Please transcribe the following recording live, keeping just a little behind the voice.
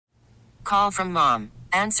Call from mom.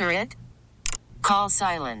 Answer it. Call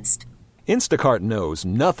silenced. Instacart knows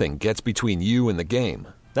nothing gets between you and the game.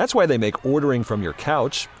 That's why they make ordering from your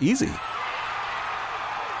couch easy.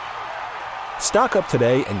 Stock up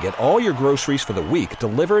today and get all your groceries for the week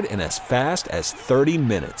delivered in as fast as 30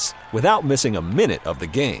 minutes without missing a minute of the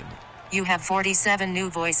game. You have 47 new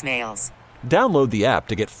voicemails. Download the app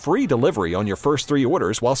to get free delivery on your first 3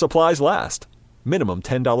 orders while supplies last. Minimum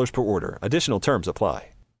 $10 per order. Additional terms apply.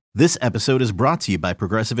 This episode is brought to you by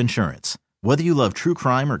Progressive Insurance. Whether you love true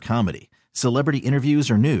crime or comedy, celebrity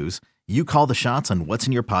interviews or news, you call the shots on what's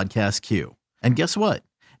in your podcast queue. And guess what?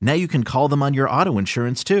 Now you can call them on your auto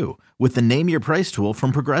insurance too with the Name Your Price tool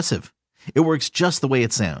from Progressive. It works just the way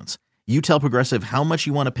it sounds. You tell Progressive how much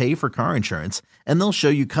you want to pay for car insurance, and they'll show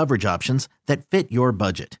you coverage options that fit your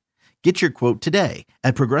budget. Get your quote today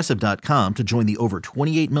at Progressive.com to join the over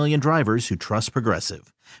 28 million drivers who trust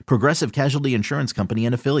Progressive. Progressive Casualty Insurance Company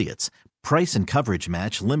and Affiliates. Price and coverage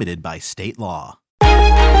match limited by state law.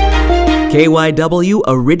 KYW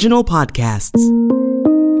Original Podcasts.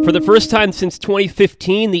 For the first time since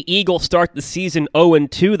 2015, the Eagles start the season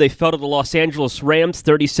 0-2. They fell to the Los Angeles Rams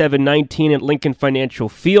 37-19 at Lincoln Financial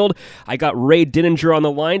Field. I got Ray Dininger on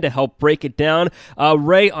the line to help break it down.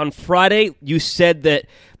 Ray, on Friday, you said that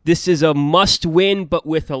this is a must-win, but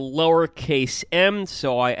with a lowercase m.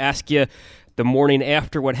 So I ask you, the morning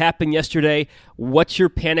after what happened yesterday, what's your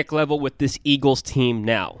panic level with this Eagles team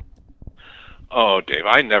now? Oh, Dave,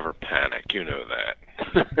 I never panic. You know that.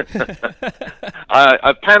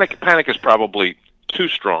 Panic is probably too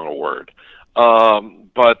strong a word.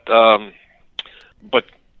 But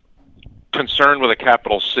concern with a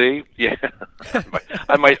capital C, yeah,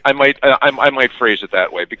 I might phrase it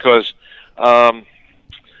that way, because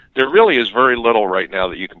there really is very little right now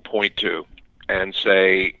that you can point to and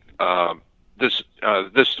say this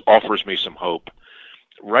offers me some hope.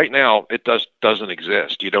 Right now, it doesn't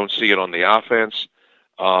exist. You don't see it on the offense,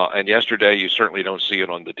 and yesterday you certainly don't see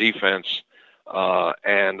it on the defense.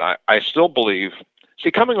 And I still believe.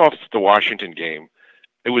 See, coming off the Washington game,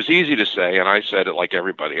 it was easy to say, and I said it like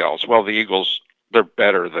everybody else. Well, the Eagles, they're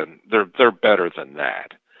better than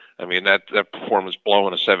that. I mean, that performance,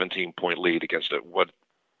 blowing a 17-point lead against what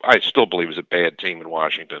I still believe is a bad team in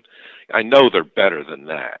Washington. I know they're better than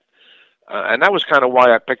that. And that was kind of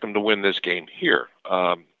why I picked them to win this game here.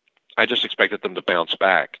 I just expected them to bounce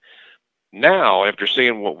back. Now, after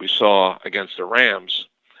seeing what we saw against the Rams,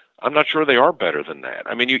 I'm not sure they are better than that.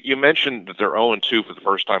 I mean, you mentioned that they're 0-2 for the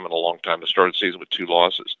first time in a long time. They started the season with 2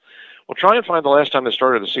 losses. Well, try and find the last time they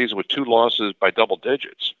started the season with 2 losses by double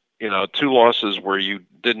digits. 2 losses where you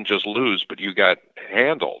didn't just lose, but you got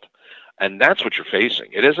handled. And that's what you're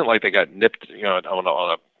facing. It isn't like they got nipped, on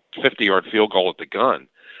a 50-yard field goal at the gun.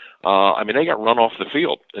 I mean, they got run off the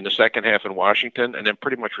field in the second half in Washington, and then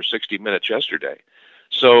pretty much for 60 minutes yesterday.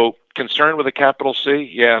 So, concerned with a capital C,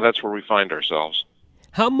 yeah, that's where we find ourselves.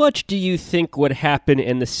 How much do you think would happen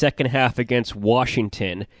in the second half against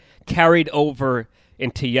Washington carried over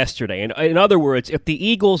into yesterday? In other words, if the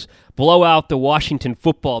Eagles blow out the Washington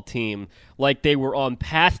football team like they were on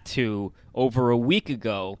path to over a week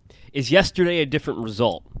ago, is yesterday a different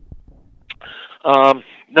result?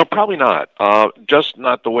 No, probably not. Just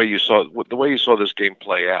not the way you saw this game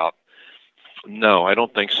play out. No, I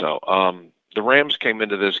don't think so. The Rams came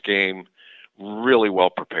into this game really well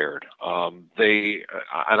prepared. And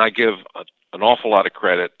I give an awful lot of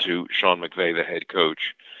credit to Sean McVay, the head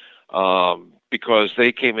coach, because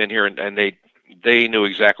they came in here and they knew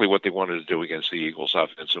exactly what they wanted to do against the Eagles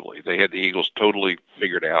offensively. They had the Eagles totally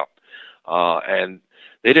figured out, and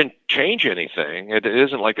they didn't change anything. It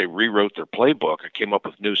isn't like they rewrote their playbook or came up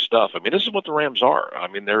with new stuff. I mean, this is what the Rams are. I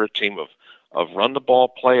mean, they're a team of run the ball,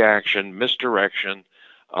 play action, misdirection,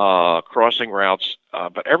 crossing routes,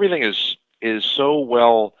 but everything is so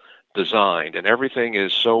well designed, and everything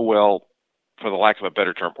is so well, for the lack of a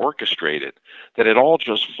better term, orchestrated, that it all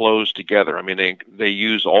just flows together. I mean, they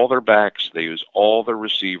use all their backs, they use all their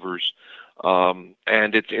receivers, and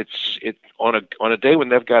it's on a day when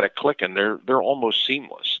they've got it clicking, they're almost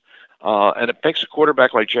seamless, and it makes a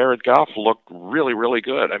quarterback like Jared Goff look really, really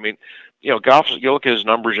good. I mean, Goff, you look at his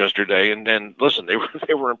numbers yesterday, and then listen,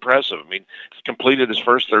 they were impressive. I mean, he completed his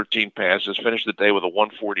first 13 passes, finished the day with a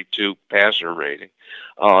 142 passer rating.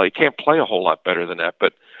 He can't play a whole lot better than that,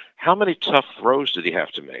 but how many tough throws did he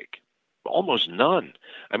have to make? Almost none.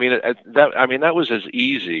 I mean, that was as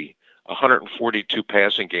easy 142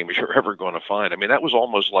 passing game as you're ever going to find. I mean, that was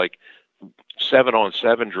almost like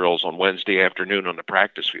 7-on-7 drills on Wednesday afternoon on the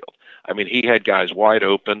practice field. I mean, he had guys wide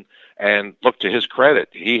open, and look, to his credit,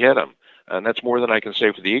 he hit them. And that's more than I can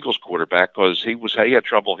say for the Eagles quarterback, because he had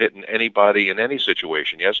trouble hitting anybody in any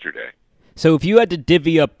situation yesterday. So if you had to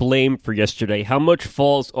divvy up blame for yesterday, how much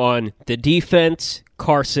falls on the defense,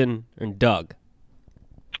 Carson, and Doug?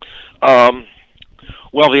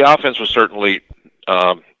 Well, the offense was certainly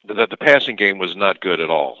the passing game was not good at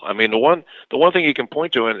all. I mean, the one thing you can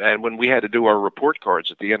point to, and when we had to do our report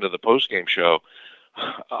cards at the end of the postgame show,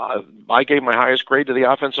 I gave my highest grade to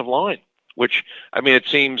the offensive line. Which, I mean, it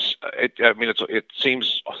seems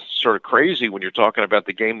sort of crazy when you're talking about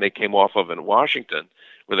the game they came off of in Washington,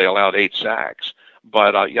 where they allowed 8 sacks.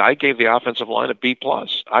 But I gave the offensive line a B+.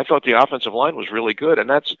 I thought the offensive line was really good, and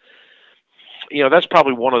that's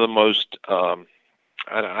probably one of the most.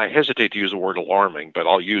 I hesitate to use the word alarming, but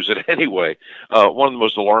I'll use it anyway. One of the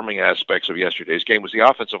most alarming aspects of yesterday's game was the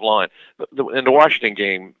offensive line. In the Washington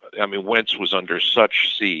game, I mean, Wentz was under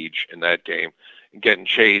such siege in that game, getting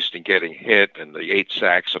chased and getting hit and the 8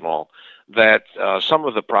 sacks and all, that some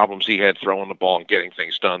of the problems he had throwing the ball and getting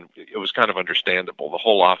things done, it was kind of understandable. The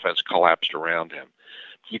whole offense collapsed around him.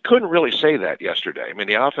 You couldn't really say that yesterday. I mean,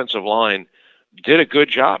 the offensive line did a good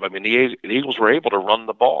job. I mean, the Eagles were able to run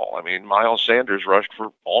the ball. I mean, Miles Sanders rushed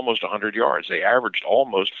for almost 100 yards. They averaged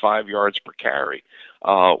almost 5 yards per carry.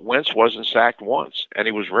 Wentz wasn't sacked once, and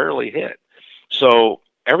he was rarely hit. So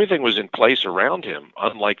everything was in place around him,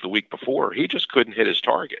 unlike the week before. He just couldn't hit his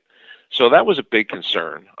target. So that was a big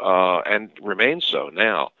concern, and remains so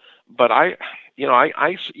now. But you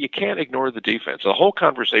can't ignore the defense. The whole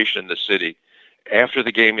conversation in the city after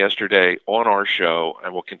the game yesterday on our show,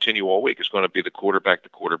 and will continue all week, is going to be the quarterback.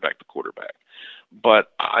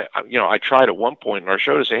 But I tried at one point in our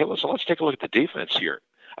show to say, hey, listen, let's take a look at the defense here.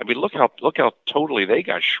 I mean, look how totally they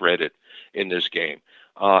got shredded in this game.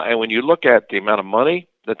 And when you look at the amount of money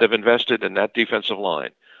that they've invested in that defensive line,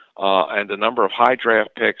 and the number of high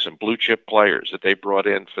draft picks and blue chip players that they brought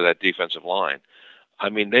in for that defensive line, I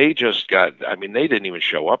mean, they didn't even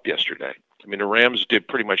show up yesterday. I mean, the Rams did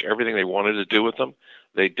pretty much everything they wanted to do with them.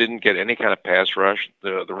 They didn't get any kind of pass rush.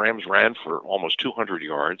 The Rams ran for almost 200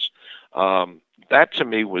 yards. That to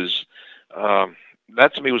me was one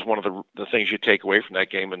of the things you take away from that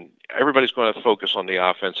game. And everybody's going to focus on the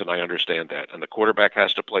offense, and I understand that. And the quarterback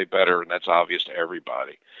has to play better, and that's obvious to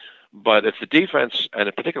everybody. But if the defense,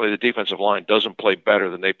 and particularly the defensive line, doesn't play better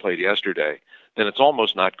than they played yesterday, then it's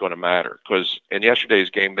almost not going to matter. Because in yesterday's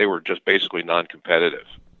game, they were just basically non-competitive.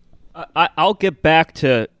 I'll get back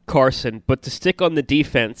to Carson, but to stick on the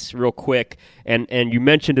defense real quick, and you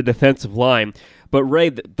mentioned the defensive line, but Ray,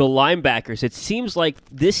 the linebackers, it seems like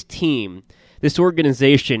this team, this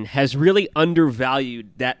organization, has really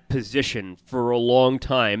undervalued that position for a long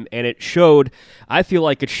time, and it showed. I feel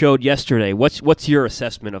like it showed yesterday. What's your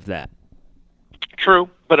assessment of that? True,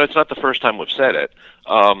 but it's not the first time we've said it.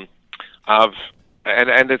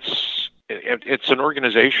 It's an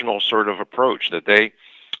organizational sort of approach that they.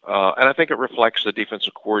 And I think it reflects the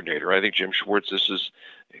defensive coordinator. I think Jim Schwartz, this is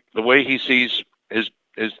the way he sees his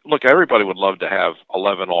look, everybody would love to have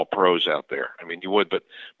 11 all-pros out there. I mean, you would, but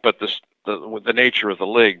the nature of the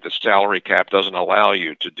league, the salary cap doesn't allow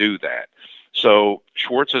you to do that. So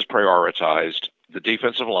Schwartz has prioritized the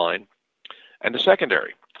defensive line and the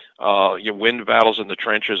secondary. You win battles in the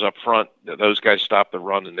trenches up front. Those guys stop the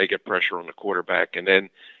run and they get pressure on the quarterback. And then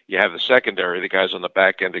you have the secondary, the guys on the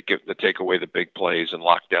back end that take away the big plays and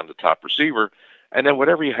lock down the top receiver. And then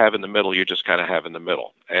whatever you have in the middle, you just kind of have in the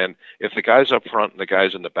middle. And if the guys up front and the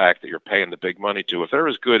guys in the back that you're paying the big money to, if they're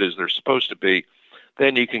as good as they're supposed to be,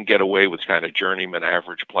 then you can get away with kind of journeyman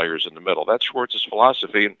average players in the middle. That's Schwartz's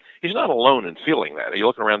philosophy, and he's not alone in feeling that. You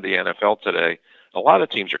look around the NFL today, a lot of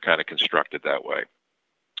teams are kind of constructed that way.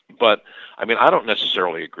 But I mean, I don't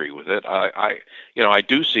necessarily agree with it. I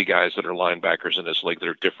do see guys that are linebackers in this league that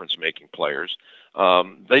are difference-making players.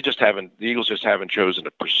 The Eagles just haven't chosen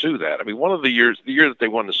to pursue that. I mean, the year that they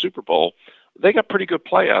won the Super Bowl, they got pretty good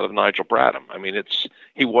play out of Nigel Bradham. I mean,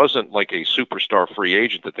 he wasn't like a superstar free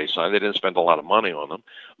agent that they signed. They didn't spend a lot of money on him,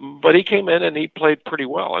 but he came in and he played pretty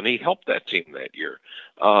well, and he helped that team that year.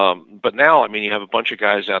 But now, I mean, you have a bunch of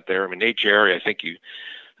guys out there. I mean, Nate Jerry, I think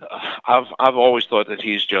I've always thought that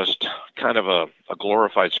he's just kind of a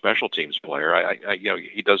glorified special teams player.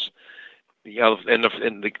 He does.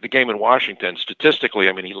 In the game in Washington, statistically,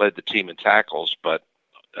 I mean, he led the team in tackles, but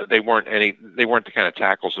they weren't the kind of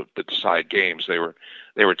tackles that decide games. They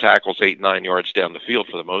were tackles 8-9 yards down the field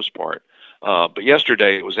for the most part. But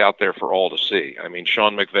yesterday it was out there for all to see. I mean,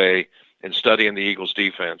 Sean McVay, in studying the Eagles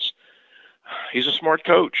defense, he's a smart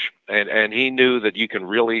coach, and he knew that you can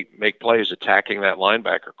really make plays attacking that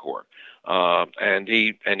linebacker core. And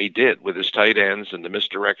he did with his tight ends and the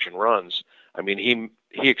misdirection runs. I mean,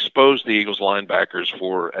 he exposed the Eagles linebackers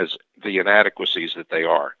for as the inadequacies that they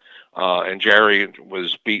are. And Jerry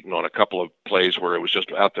was beaten on a couple of plays where it was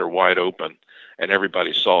just out there wide open, and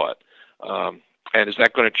everybody saw it. And is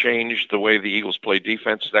that going to change the way the Eagles play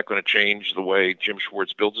defense? Is that going to change the way Jim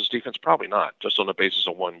Schwartz builds his defense? Probably not, just on the basis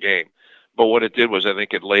of one game. But what it did was I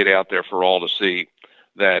think it laid out there for all to see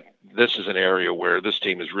that this is an area where this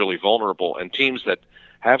team is really vulnerable, and teams that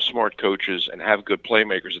have smart coaches and have good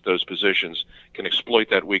playmakers at those positions can exploit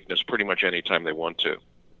that weakness pretty much any time they want to.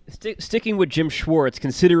 Sticking with Jim Schwartz,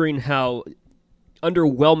 considering how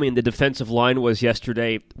underwhelming the defensive line was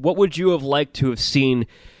yesterday, what would you have liked to have seen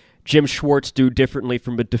Jim Schwartz do differently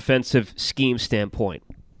from a defensive scheme standpoint?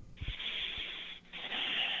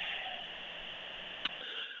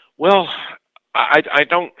 Well, I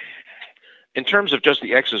don't, in terms of just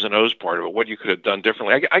the X's and O's part of it, what you could have done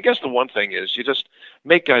differently, I guess the one thing is you just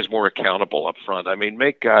make guys more accountable up front. I mean,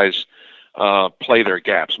 make guys play their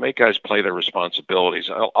gaps, make guys play their responsibilities.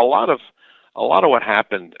 A lot of what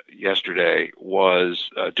happened yesterday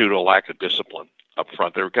was due to a lack of discipline up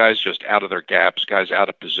front. There were guys just out of their gaps, guys out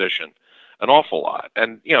of position, an awful lot.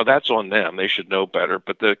 And, that's on them. They should know better,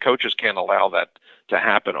 but the coaches can't allow that to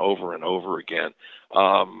happen over and over again.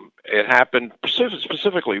 It happened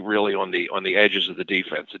specifically really on the edges of the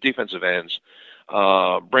defense, the defensive ends.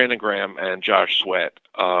 Brandon Graham and Josh Sweat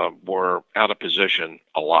were out of position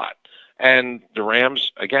a lot. And the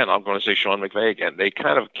Rams, again, I'm going to say Sean McVay again, they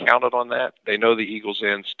kind of counted on that. They know the Eagles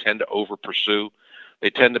ends tend to over-pursue.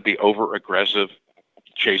 They tend to be over-aggressive,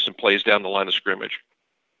 chasing plays down the line of scrimmage.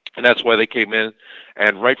 And that's why they came in,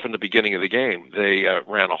 and right from the beginning of the game, they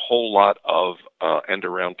ran a whole lot of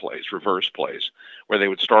end-around plays, reverse plays, where they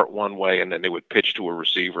would start one way and then they would pitch to a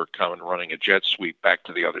receiver, come and running a jet sweep back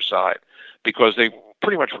to the other side, because they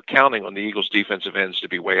pretty much were counting on the Eagles' defensive ends to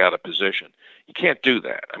be way out of position. You can't do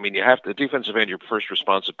that. I mean, the defensive end, your first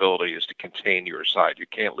responsibility is to contain your side. You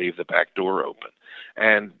can't leave the back door open.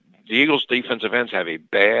 And the Eagles' defensive ends have a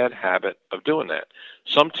bad habit of doing that.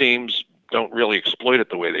 Some teams don't really exploit it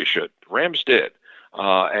the way they should. Rams did.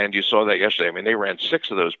 And you saw that yesterday. I mean, they ran 6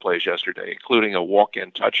 of those plays yesterday, including a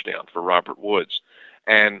walk-in touchdown for Robert Woods.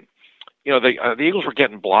 And, the Eagles were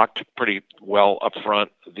getting blocked pretty well up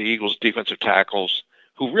front. The Eagles' defensive tackles,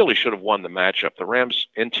 who really should have won the matchup. The Rams'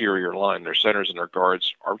 interior line, their centers and their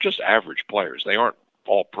guards, are just average players. They aren't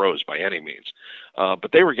all pros by any means.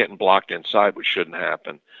 But they were getting blocked inside, which shouldn't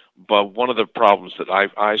happen. But one of the problems that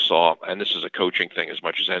I saw, and this is a coaching thing as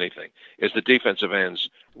much as anything, is the defensive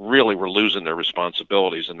ends really were losing their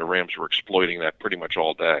responsibilities, and the Rams were exploiting that pretty much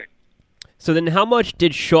all day. So then how much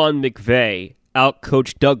did Sean McVay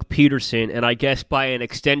outcoach Doug Peterson, and I guess by an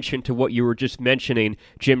extension to what you were just mentioning,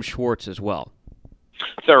 Jim Schwartz as well?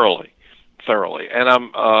 Thoroughly. And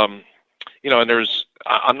I'm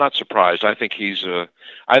not surprised. I think he's a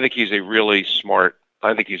really smart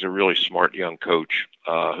young coach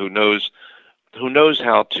who knows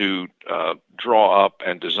how to draw up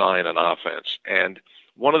and design an offense. And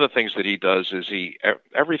one of the things that he does is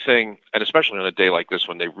everything, and especially on a day like this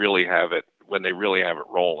when they really have it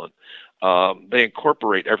rolling, they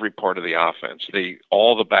incorporate every part of the offense.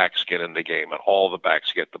 All the backs get in the game, and all the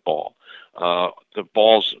backs get the ball. The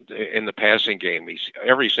balls in the passing game,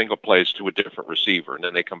 every single play is to a different receiver, and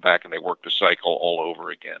then they come back and they work the cycle all over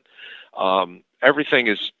again.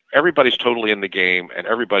 Everybody's totally in the game, and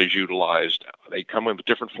everybody's utilized. They come in with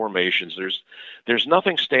different formations. There's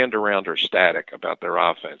nothing stand around or static about their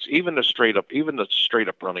offense. Even the straight up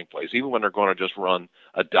running plays, even when they're going to just run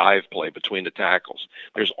a dive play between the tackles,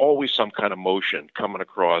 there's always some kind of motion coming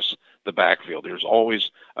across the backfield. There's always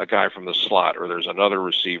a guy from the slot, or there's another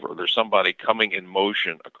receiver, or there's somebody coming in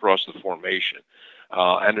motion across the formation.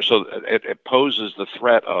 And so it poses the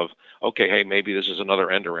threat of, okay, hey, maybe this is another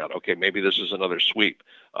end around. Okay, maybe this is another sweep.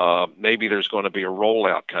 Maybe there's going to be a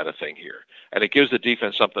rollout kind of thing here. And it gives the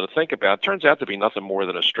defense something to think about. It turns out to be nothing more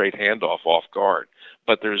than a straight handoff off guard.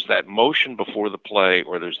 But there's that motion before the play,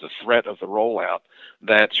 or there's the threat of the rollout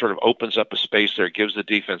that sort of opens up a space there, gives the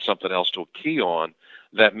defense something else to key on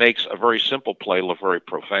that makes a very simple play look very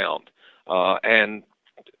profound. And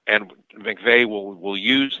McVay will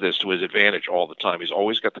use this to his advantage all the time. He's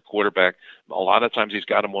always got the quarterback. A lot of times he's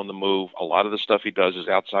got him on the move. A lot of the stuff he does is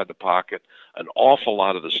outside the pocket. An awful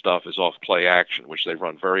lot of the stuff is off play action, which they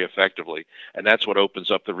run very effectively, and that's what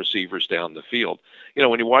opens up the receivers down the field.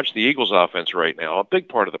 When you watch the Eagles offense right now, a big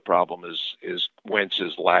part of the problem is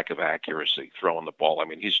Wentz's lack of accuracy throwing the ball. I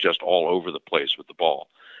mean, he's just all over the place with the ball,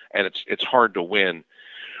 and it's hard to win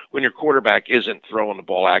when your quarterback isn't throwing the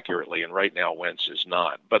ball accurately, and right now Wentz is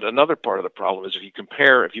not. But another part of the problem is if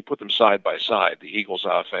you put them side by side, the Eagles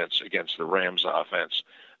offense against the Rams offense,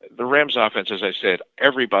 the Rams offense, as I said,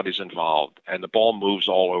 everybody's involved, and the ball moves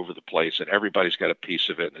all over the place, and everybody's got a piece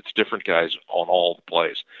of it, and it's different guys on all the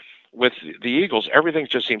plays. With the Eagles, everything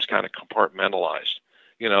just seems kind of compartmentalized.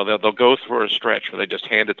 You know, they'll go through a stretch where they just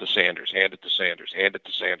hand it to Sanders, hand it to Sanders, hand it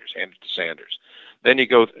to Sanders, hand it to Sanders. Then you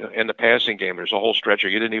go in the passing game, there's a whole stretch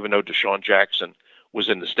where you didn't even know Deshaun Jackson was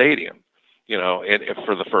in the stadium, you know,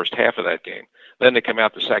 for the first half of that game. Then they come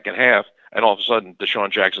out the second half, and all of a sudden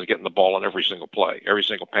Deshaun Jackson's getting the ball on every single play. Every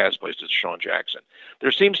single pass plays to Deshaun Jackson.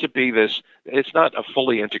 There seems to be this, it's not a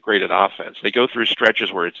fully integrated offense. They go through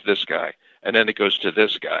stretches where it's this guy, and then it goes to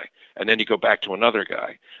this guy, and then you go back to another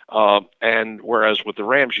guy. And whereas with the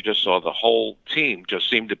Rams, you just saw the whole team just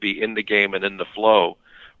seemed to be in the game and in the flow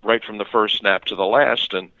right from the first snap to the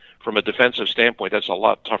last. And from a defensive standpoint, that's a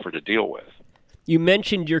lot tougher to deal with. You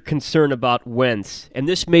mentioned your concern about Wentz, and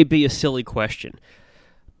this may be a silly question,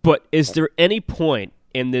 but is there any point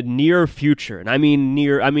in the near future, and I mean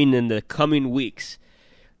in the coming weeks,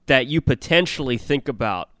 that you potentially think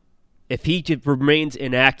about, if he remains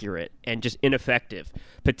inaccurate and just ineffective,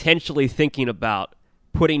 potentially thinking about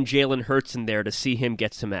putting Jalen Hurts in there to see him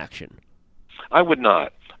get some action? I would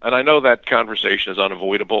not. And I know that conversation is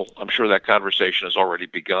unavoidable. I'm sure that conversation has already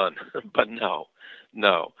begun. But no.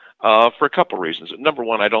 For a couple reasons. Number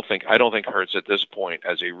one, I don't think Hurts at this point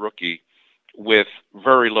as a rookie with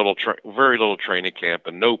very little training camp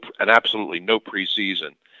and absolutely no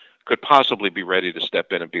preseason could possibly be ready to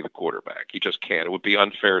step in and be the quarterback. He just can't. It would be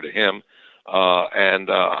unfair to him.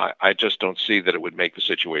 I just don't see that it would make the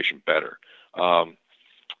situation better.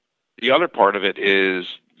 The other part of it is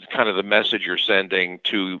kind of the message you're sending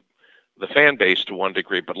to the fan base to one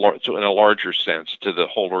degree, but in a larger sense to the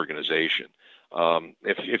whole organization.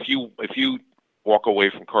 If you walk away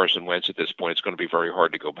from Carson Wentz at this point, it's going to be very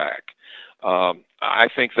hard to go back. I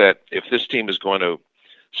think that if this team is going to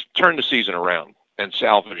turn the season around and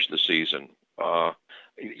salvage the season,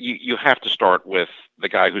 you have to start with the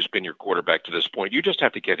guy who's been your quarterback to this point. You just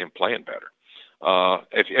have to get him playing better.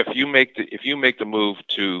 If you make the move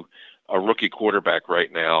to a rookie quarterback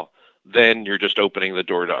right now, then you're just opening the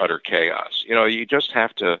door to utter chaos. You know, you just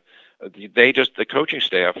have to. The coaching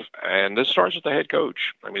staff, and this starts with the head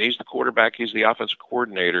coach. I mean, he's the quarterback. He's the offensive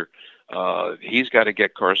coordinator. He's got to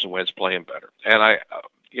get Carson Wentz playing better. And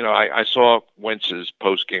I saw Wentz's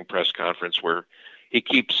post-game press conference where he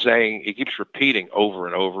keeps repeating over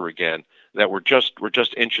and over again that we're just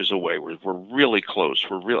inches away. We're really close.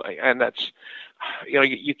 And that's,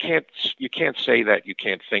 you can't say that. You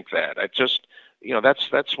can't think that.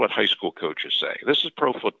 That's what high school coaches say. This is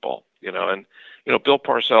pro football, and Bill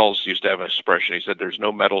Parcells used to have an expression. He said, "There's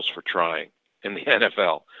no medals for trying in the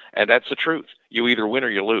NFL," and that's the truth. You either win or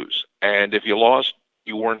you lose, and if you lost,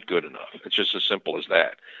 you weren't good enough. It's just as simple as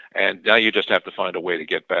that. And now you just have to find a way to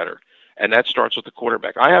get better, and that starts with the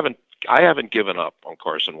quarterback. I haven't given up on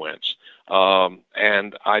Carson Wentz,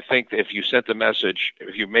 and I think if you sent the message,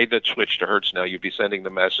 if you made that switch to Hurts now, you'd be sending the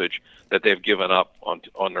message that they've given up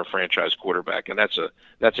on their franchise quarterback, and that's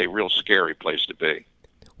a real scary place to be.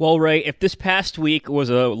 Well, Ray, if this past week was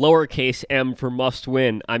a lowercase m for must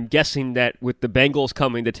win, I'm guessing that with the Bengals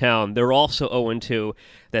coming to town, they're also 0-2.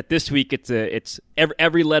 That this week it's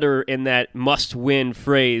every letter in that must win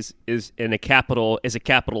phrase is a capital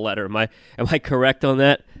letter. Am I correct on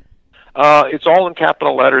that? It's all in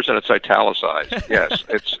capital letters and it's italicized. Yes,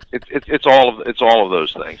 it's all of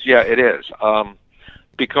those things. Yeah, it is.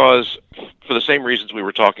 Because for the same reasons we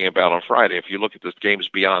were talking about on Friday, if you look at the games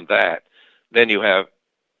beyond that, then you have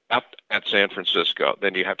at San Francisco,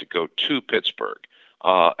 then you have to go to Pittsburgh,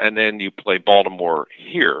 and then you play Baltimore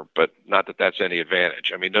here, but not that that's any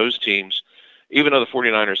advantage. I mean, those teams, even though the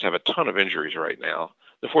 49ers have a ton of injuries right now,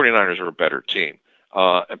 the 49ers are a better team.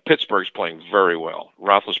 And Pittsburgh's playing very well.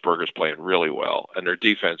 Roethlisberger's playing really well, and their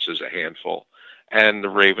defense is a handful. And the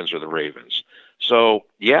Ravens are the Ravens. So,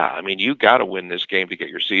 yeah, I mean, you got to win this game to get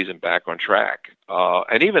your season back on track.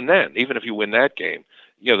 And even then, even if you win that game,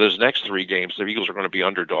 those next three games, the Eagles are going to be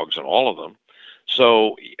underdogs in all of them.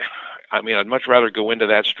 So, I mean, I'd much rather go into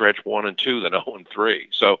that stretch 1-2 than 0-3.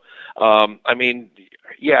 So, I mean,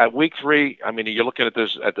 yeah, week 3. I mean, you're looking at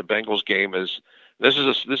this at the Bengals game as this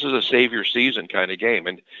is a save your season kind of game,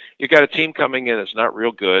 and you got a team coming in that's not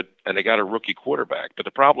real good, and they got a rookie quarterback. But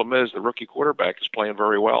the problem is the rookie quarterback is playing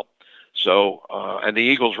very well. So, and the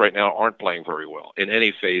Eagles right now aren't playing very well in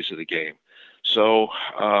any phase of the game. So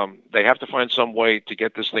they have to find some way to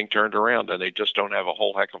get this thing turned around, and they just don't have a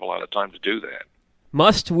whole heck of a lot of time to do that.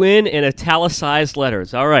 Must win in italicized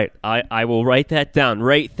letters. All right, I will write that down.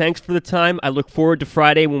 Ray, thanks for the time. I look forward to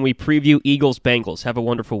Friday when we preview Eagles-Bengals. Have a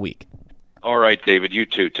wonderful week. All right, David. You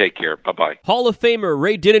too. Take care. Bye-bye. Hall of Famer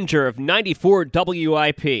Ray Dininger of 94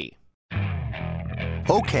 WIP.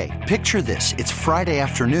 Okay, picture this. It's Friday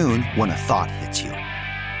afternoon when a thought hits you.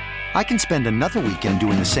 I can spend another weekend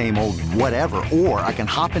doing the same old whatever, or I can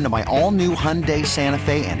hop into my all-new Hyundai Santa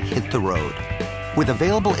Fe and hit the road. With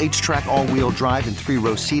available H-Track all-wheel drive and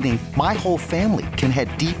 3-row seating, my whole family can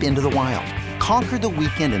head deep into the wild. Conquer the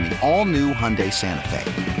weekend in the all-new Hyundai Santa Fe.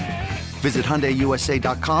 Visit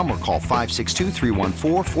HyundaiUSA.com or call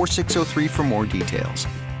 562-314-4603 for more details.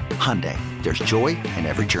 Hyundai, there's joy in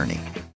every journey.